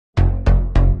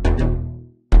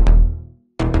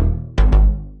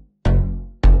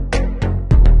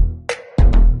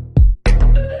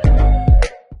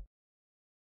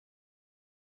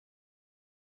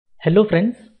Hello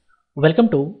friends, welcome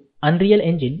to Unreal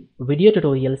Engine video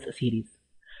tutorials series.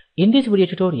 In this video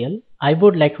tutorial, I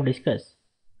would like to discuss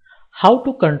how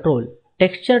to control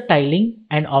texture tiling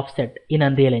and offset in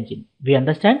Unreal Engine. We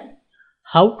understand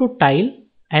how to tile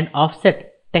and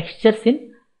offset textures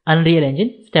in Unreal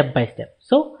Engine step by step.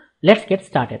 So let's get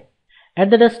started. At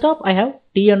the desktop, I have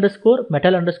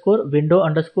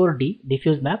t_metal_window_d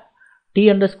diffuse map,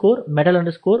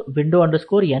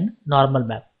 t_metal_window_n normal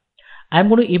map. I am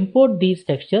going to import these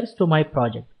textures to my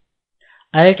project.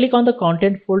 I right click on the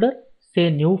content folder, say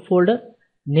new folder,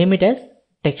 name it as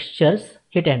textures,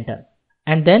 hit enter.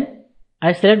 And then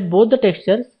I select both the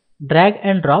textures, drag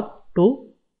and drop to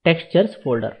textures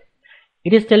folder.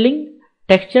 It is telling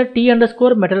texture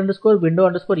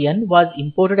t_metal_window_n was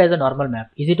imported as a normal map.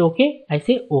 Is it okay? I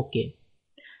say okay.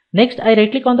 Next I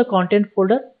right click on the content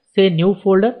folder, say new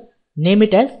folder, name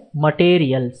it as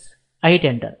materials. I hit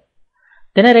enter.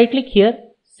 Then I right click here,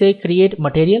 say create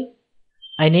material.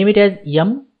 I name it as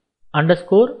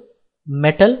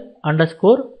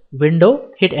m_metal_window,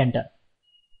 hit enter.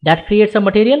 That creates a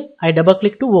material. I double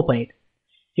click to open it.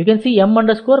 You can see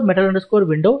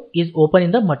m_metal_window is open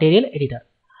in the material editor.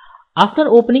 After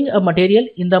opening a material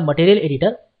in the material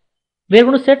editor, we are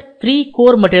going to set three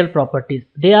core material properties.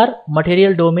 They are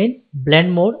material domain,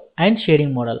 blend mode and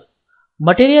shading model.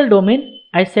 Material domain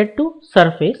I set to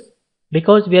surface,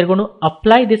 because we are going to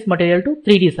apply this material to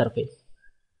 3D surface.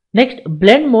 Next,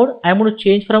 blend mode I am going to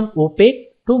change from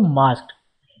opaque to masked.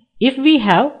 If we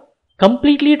have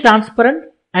completely transparent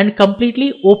and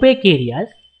completely opaque areas,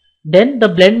 then the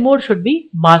blend mode should be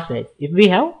masked. If we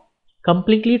have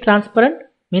completely transparent,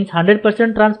 means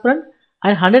 100% transparent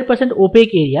and 100%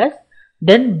 opaque areas,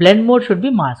 then blend mode should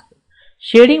be masked.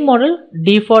 Shading model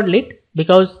default lit,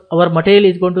 because our material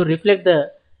is going to reflect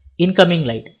the incoming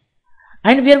light.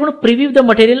 And we are going to preview the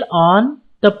material on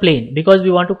the plane because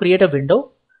we want to create a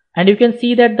window, and you can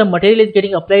see that the material is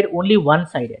getting applied only one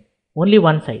side.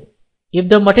 If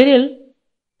the material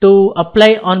to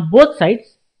apply on both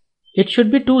sides, it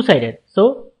should be two-sided.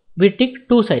 So we tick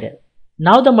two-sided.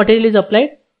 Now the material is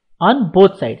applied on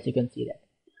both sides. You can see that.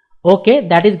 Okay,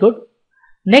 that is good.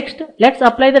 Next, let's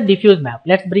apply the diffuse map.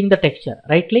 Let's bring the texture.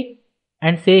 Right click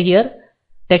and say here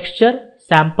texture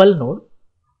sample node.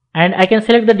 And I can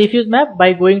select the diffuse map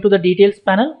by going to the details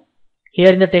panel.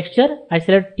 Here in the texture, I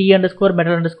select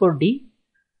t_metal_d.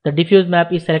 The diffuse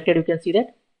map is selected. You can see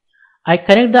that. I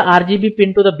connect the RGB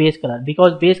pin to the base color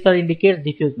because base color indicates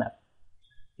diffuse map.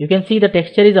 You can see the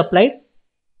texture is applied,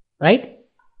 right?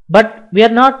 But we are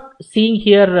not seeing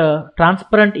here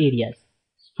transparent areas.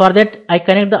 For that, I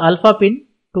connect the alpha pin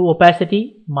to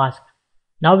opacity mask.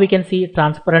 Now we can see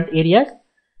transparent areas.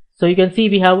 So you can see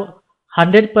we have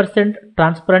 100%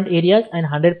 transparent areas and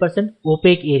 100%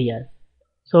 opaque areas.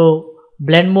 So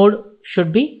blend mode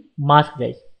should be masked,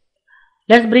 guys.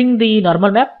 Let's bring the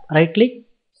normal map. Right click,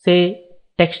 say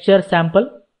texture sample,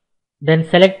 then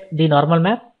select the normal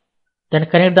map, then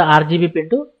connect the RGB pin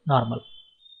to normal.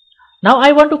 Now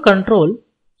I want to control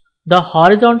the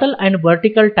horizontal and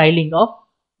vertical tiling of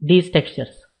these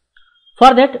textures.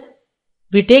 For that,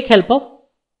 we take help of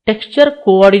texture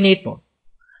coordinate node.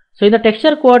 So in the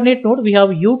texture coordinate node, we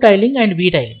have U tiling and V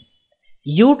tiling.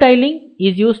 U tiling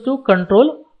is used to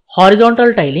control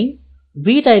horizontal tiling.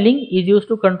 V tiling is used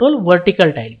to control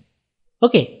vertical tiling.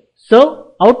 Okay,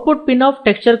 so output pin of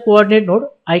texture coordinate node,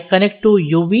 I connect to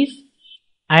UVs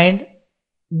and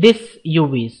this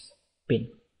UVs pin.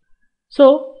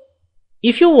 So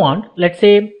if you want, let's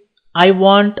say I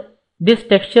want this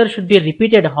texture should be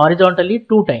repeated horizontally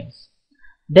 2 times.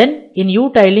 Then in U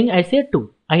tiling, I say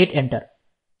 2. I hit enter.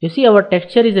 You see our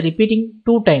texture is repeating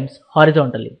 2 times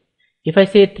horizontally. If I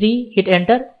say 3, hit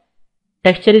enter,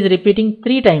 texture is repeating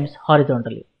 3 times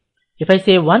horizontally. If I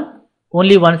say 1,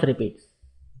 only once repeats.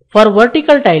 For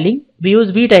vertical tiling, we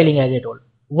use V tiling as I told.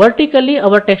 Vertically,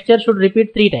 our texture should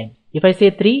repeat 3 times. If I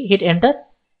say 3, hit enter,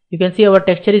 you can see our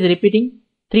texture is repeating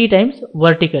 3 times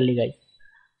vertically, guys.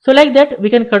 So like that,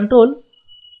 we can control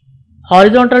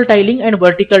horizontal tiling and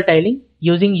vertical tiling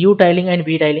using U tiling and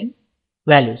V tiling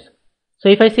values. So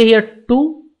if I say here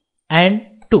 2 and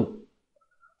 2,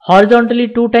 horizontally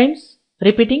 2 times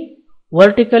repeating,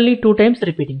 vertically 2 times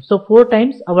repeating. So 4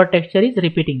 times our texture is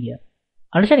repeating here.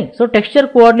 Understanding? So texture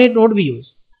coordinate node we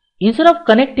use. Instead of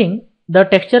connecting the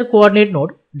texture coordinate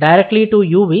node directly to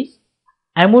UVs,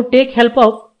 I am going to take help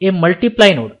of a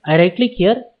multiply node. I right click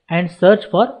here and search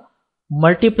for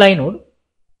multiply node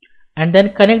and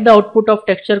then connect the output of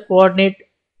texture coordinate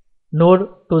node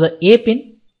to the A pin.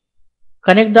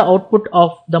 Connect the output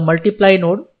of the multiply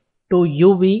node to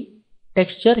UV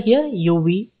texture here,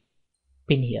 UV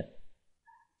pin here.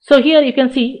 So here you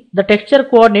can see the texture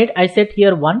coordinate I set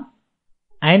here 1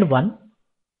 and 1,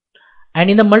 and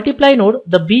in the multiply node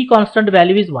the B constant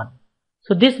value is 1.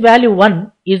 So this value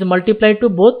 1 is multiplied to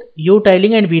both U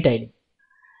tiling and V tiling.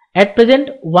 At present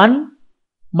 1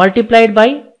 multiplied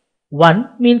by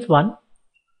 1 means 1,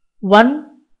 1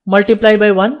 multiplied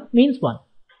by 1 means 1.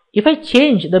 If I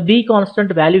change the B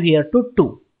constant value here to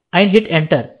 2 and hit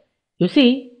enter, you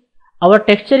see our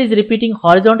texture is repeating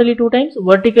horizontally 2 times,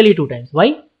 vertically 2 times.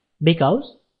 Why?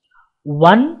 Because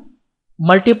 1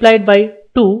 multiplied by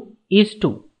 2 is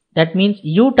 2. That means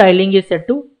U tiling is set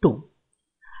to 2.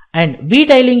 And V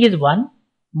tiling is 1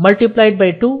 multiplied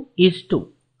by 2 is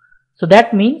 2. So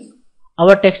that means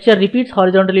our texture repeats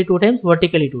horizontally 2 times,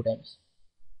 vertically 2 times.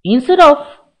 Instead of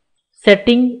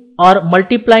setting or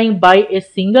multiplying by a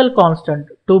single constant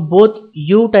to both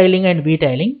U tiling and V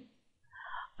tiling,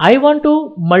 I want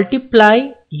to multiply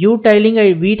U tiling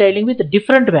and V tiling with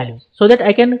different values so that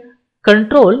I can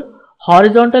control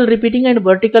horizontal repeating and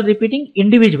vertical repeating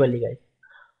individually, guys.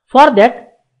 For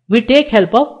that, we take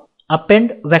help of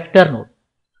append vector node.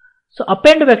 So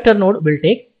append vector node will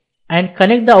take and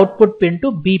connect the output pin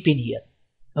to B pin here.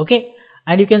 Okay,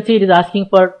 and you can see it is asking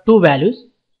for 2 values.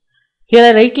 Here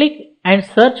I right click and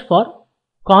search for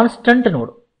constant node.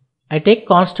 I take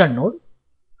constant node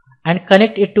and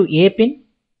connect it to A pin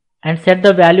and set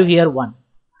the value here 1.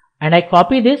 And I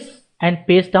copy this and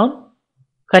paste down,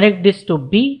 connect this to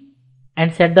B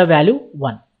and set the value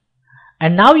 1.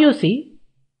 And now you see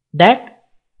that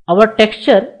our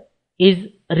texture is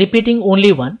repeating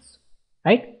only once,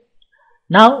 right?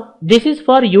 Now this is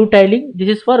for U tiling, this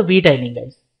is for V tiling,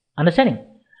 guys. Understanding?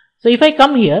 So if I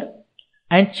come here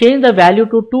and change the value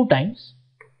to 2 times,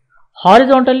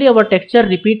 horizontally our texture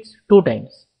repeats 2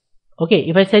 times. Okay,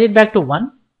 if I set it back to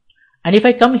 1, and if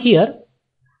I come here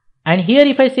and here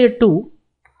if I say 2,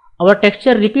 our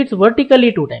texture repeats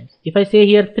vertically 2 times. If I say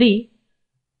here 3,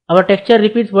 our texture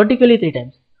repeats vertically 3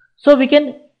 times. So we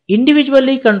can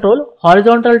individually control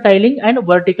horizontal tiling and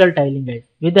vertical tiling, guys,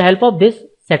 with the help of this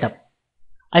setup.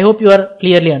 I hope you are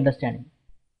clearly understanding.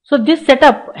 So this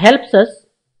setup helps us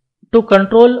to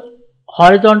control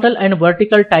horizontal and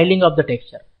vertical tiling of the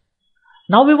texture.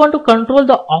 Now we want to control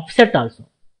the offset also.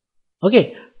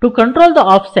 Okay, to control the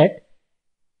offset,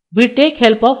 we take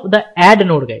help of the add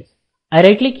node, guys. I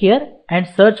right click here and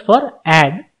search for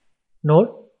add node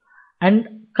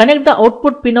and connect the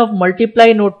output pin of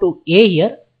multiply node to A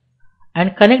here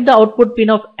and connect the output pin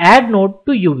of add node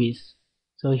to UVs.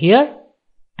 So here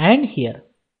and here.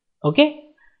 Okay.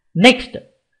 Next,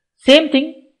 same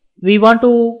thing, we want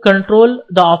to control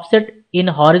the offset in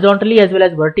horizontally as well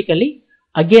as vertically.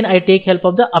 Again I take help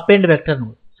of the append vector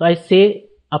node. So I say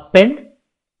append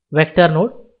vector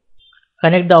node,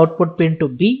 connect the output pin to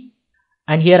B,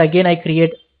 and here again I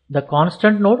create the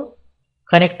constant node,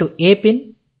 connect to A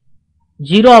pin,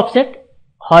 0 offset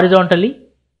horizontally,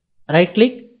 right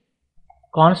click,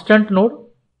 constant node,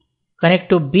 connect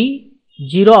to B,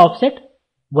 0 offset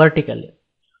vertically.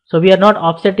 So we are not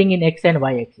offsetting in X and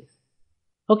Y axis.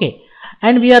 Okay,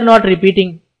 and we are not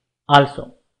repeating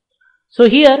also. So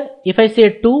here if I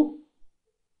say 2,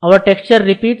 our texture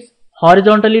repeats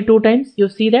horizontally 2 times. You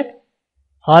see that?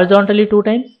 Horizontally 2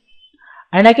 times.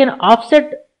 And I can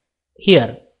offset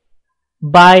here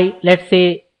by, let's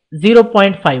say,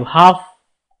 0.5, half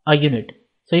a unit.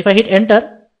 So if I hit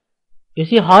enter, you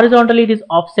see horizontally it is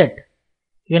offset.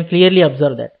 You can clearly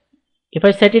observe that. If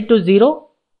I set it to 0,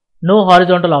 no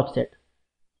horizontal offset,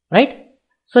 right?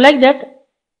 So like that,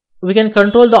 we can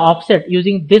control the offset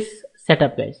using this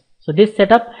setup, guys. So this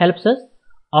setup helps us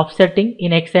offsetting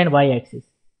in X and Y axis.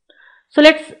 So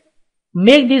let's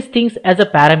make these things as a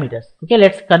parameters. Okay,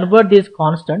 let's convert these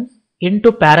constants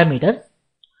into parameters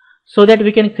so that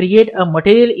we can create a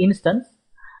material instance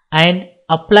and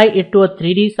apply it to a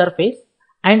 3D surface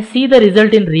and see the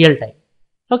result in real time.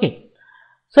 Okay,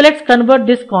 so let's convert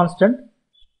this constant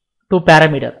to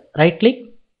parameter. Right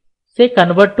click, say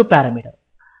convert to parameter.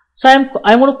 So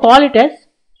I'm going to call it as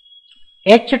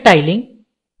H tiling,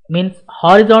 means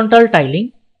horizontal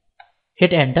tiling.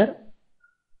 Hit enter.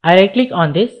 I right click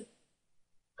on this,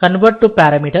 convert to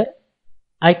parameter.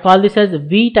 I call this as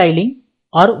V tiling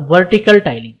or vertical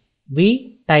tiling.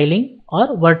 V tiling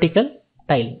or vertical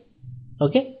tiling.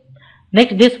 Okay.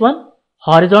 Next, this one,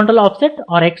 horizontal offset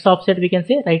or X offset, we can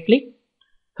say. Right click,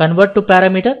 convert to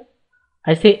parameter.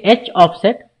 I say H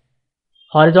offset,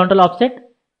 horizontal offset,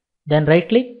 then right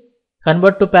click,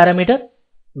 convert to parameter,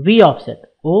 V offset,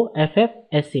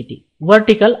 OFFSET,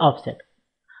 vertical offset.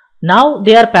 Now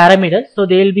they are parameters, so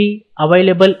they will be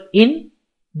available in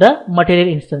the material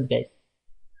instance, guys.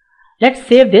 Let's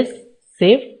save this.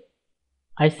 Save.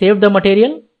 I saved the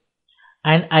material.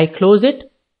 and I close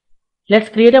it. Let's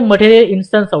create a material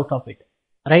instance out of it.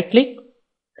 Right click,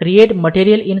 create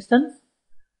material instance.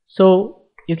 So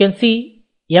you can see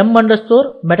m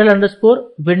underscore metal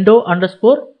underscore window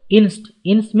underscore inst.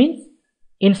 Inst means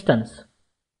instance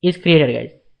is created,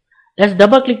 guys. Let's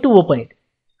double click to open it.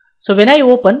 So when I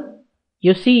open,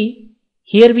 you see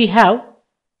here we have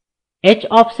H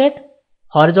offset,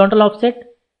 horizontal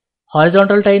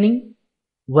tiling,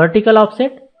 vertical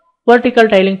offset, vertical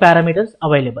tiling parameters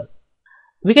available.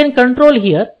 We can control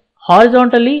here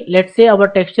horizontally. Let's say our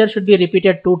texture should be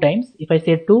repeated 2 times. If I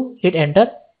say 2, hit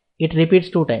enter, it repeats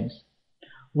 2 times.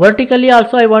 Vertically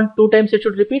also I want 2 times it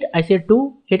should repeat. I say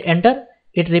 2, hit enter,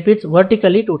 it repeats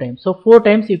vertically 2 times. So 4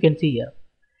 times you can see here.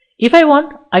 If I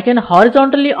want, I can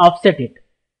horizontally offset it.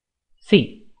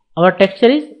 See, our texture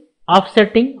is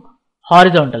offsetting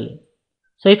horizontally.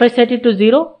 So if I set it to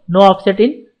 0, no offset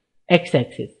in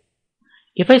x-axis.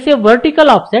 If I say vertical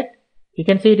offset, you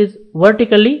can see it is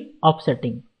vertically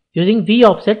offsetting using v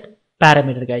offset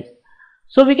parameter, guys.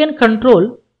 So we can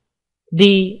control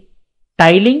the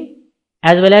tiling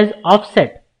as well as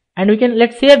offset, and we can,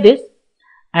 let's save this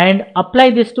and apply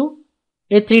this to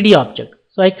a 3D object.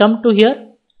 So I come to here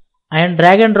and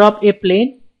drag and drop a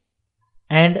plane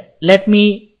and let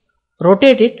me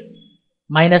rotate it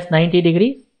minus 90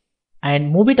 degrees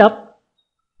and move it up,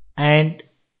 and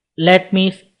let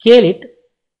me scale it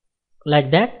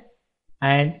like that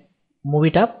and move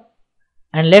it up,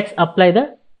 and let's apply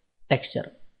the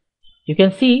texture. You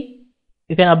can see,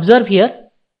 you can observe here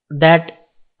that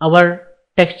our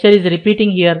texture is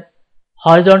repeating here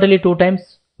horizontally 2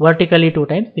 times, vertically 2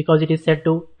 times, because it is set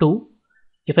to 2.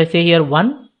 If I say here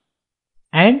 1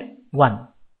 and 1,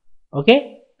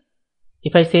 okay.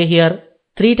 If I say here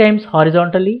 3 times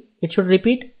horizontally, it should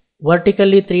repeat,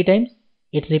 vertically 3 times,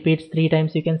 it repeats 3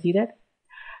 times, you can see that.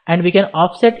 And we can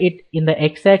offset it in the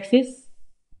x-axis,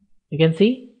 you can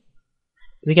see.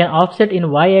 We can offset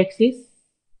in y-axis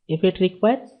if it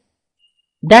requires.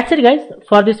 That's it, guys,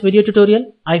 for this video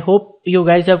tutorial. I hope you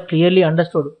guys have clearly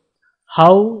understood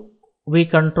how we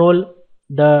control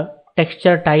the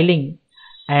texture tiling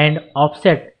and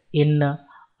offset in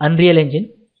Unreal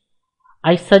Engine.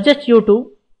 I suggest you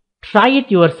to try it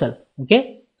yourself,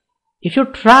 okay. If you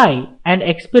try and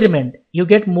experiment, you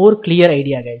get more clear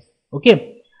idea, guys,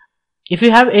 okay. If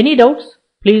you have any doubts,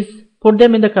 please put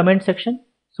them in the comment section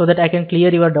so that I can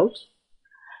clear your doubts.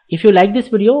 If you like this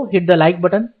video, hit the like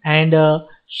button and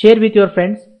share with your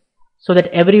friends so that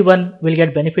everyone will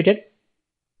get benefited.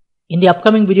 In the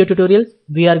upcoming video tutorials,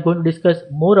 we are going to discuss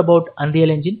more about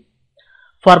Unreal Engine.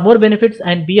 For more benefits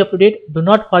and be up to date, do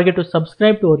not forget to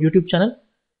subscribe to our YouTube channel.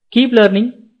 Keep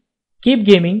learning, keep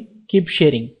gaming, keep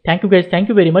sharing. Thank you, guys. Thank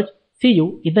you very much. See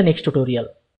you in the next tutorial.